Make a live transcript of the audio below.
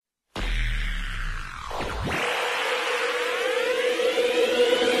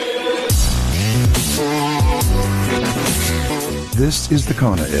This is the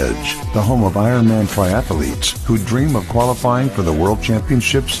Kona Edge, the home of Ironman triathletes who dream of qualifying for the World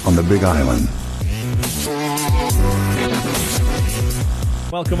Championships on the Big Island.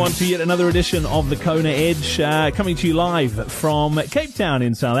 Welcome on to yet another edition of the Kona Edge, coming to you live from Cape Town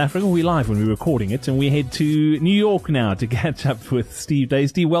in South Africa. We're live when we're recording it, and we head to New York now to catch up with Steve Day.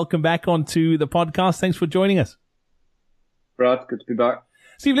 Steve, welcome back onto the podcast. Thanks for joining us. Brad, good to be back.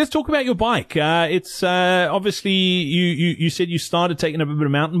 Steve, let's talk about your bike. It's obviously you said you started taking up a bit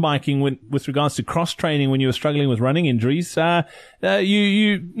of mountain biking with regards to cross training when you were struggling with running injuries.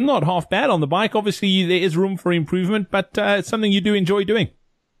 You not half bad on the bike. Obviously, there is room for improvement, but it's something you do enjoy doing.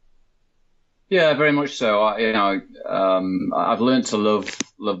 Yeah, very much so. I've learned to love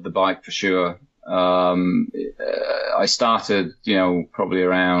the bike for sure. I started, probably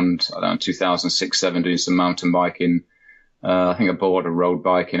around 2006-07 doing some mountain biking. I think I bought a road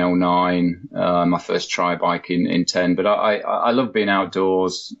bike in 2009, my first tri bike in 2010. But I love being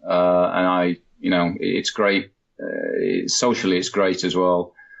outdoors, and it's great. Socially, it's great as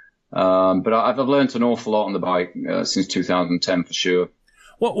well. But I've learned an awful lot on the bike since 2010 for sure.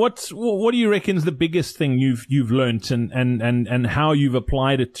 What do you reckon is the biggest thing you've learnt and how you've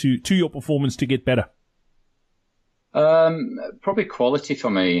applied it to your performance to get better? Probably quality for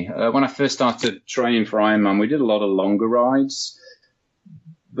me. When I first started training for Ironman, we did a lot of longer rides.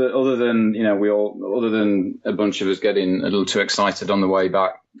 But other than a bunch of us getting a little too excited on the way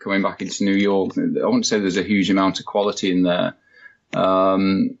back, coming back into New York, I wouldn't say there's a huge amount of quality in there.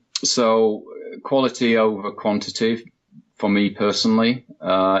 So quality over quantity. For me personally,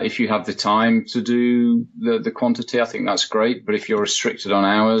 if you have the time to do the quantity, I think that's great. But if you're restricted on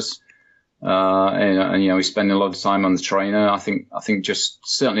hours, and you're spending a lot of time on the trainer, I think just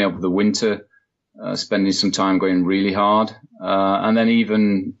certainly over the winter, spending some time going really hard, and then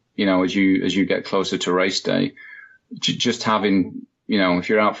even as you get closer to race day, just having if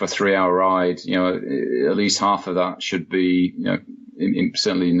you're out for a 3-hour ride, at least half of that should be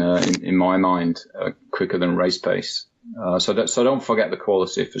certainly in my mind quicker than race pace. So don't forget the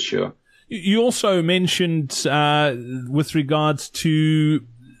quality for sure. You also mentioned with regards to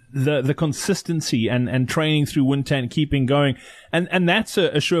the consistency and training through winter and keeping going, and that's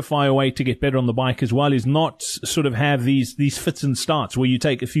a surefire way to get better on the bike as well, is not sort of have these fits and starts where you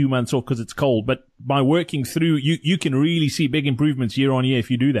take a few months off because it's cold, but by working through, you can really see big improvements year on year if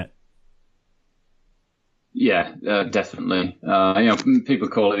you do that. Yeah, definitely. People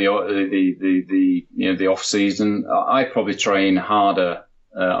call it the off season. I probably train harder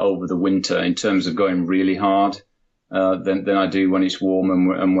over the winter in terms of going really hard than I do when it's warm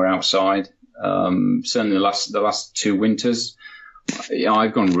and we're outside. Certainly the last 2 winters,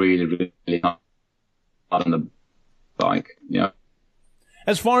 I've gone really, really hard on the bike.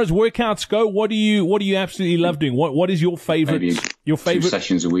 As far as workouts go, what do you absolutely love doing? What is your favorite? Maybe 2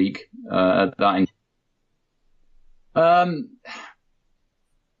 sessions a week.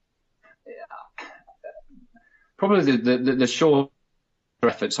 Probably the short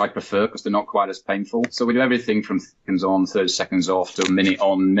efforts I prefer because they're not quite as painful. So we do everything from seconds on, 30 seconds off to a minute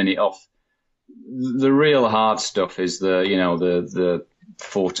on, minute off. The real hard stuff is the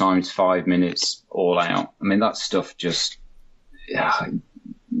 4 times 5 minutes all out. I mean, that stuff just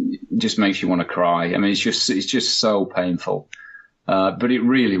makes you want to cry. I mean, it's just so painful. But it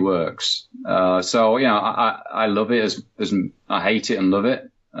really works. I love it as I hate it and love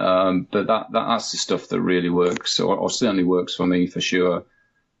it. But that's the stuff that really works, or certainly works for me for sure.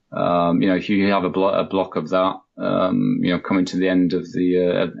 If you have a block of that, coming to the end of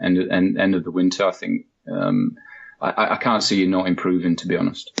the end of the winter, I think I can't see you not improving, to be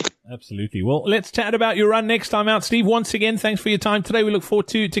honest. Absolutely. Well, let's chat about your run next time out, Steve. Once again, thanks for your time today. We look forward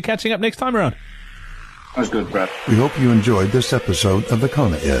to catching up next time around. That was good, Brad. We hope you enjoyed this episode of the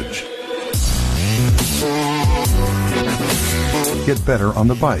Kona Edge. Get better on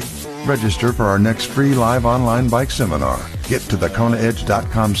the bike. Register for our next free live online bike seminar. Get to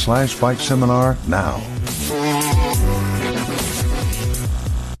thekonaedge.com/bike seminar now.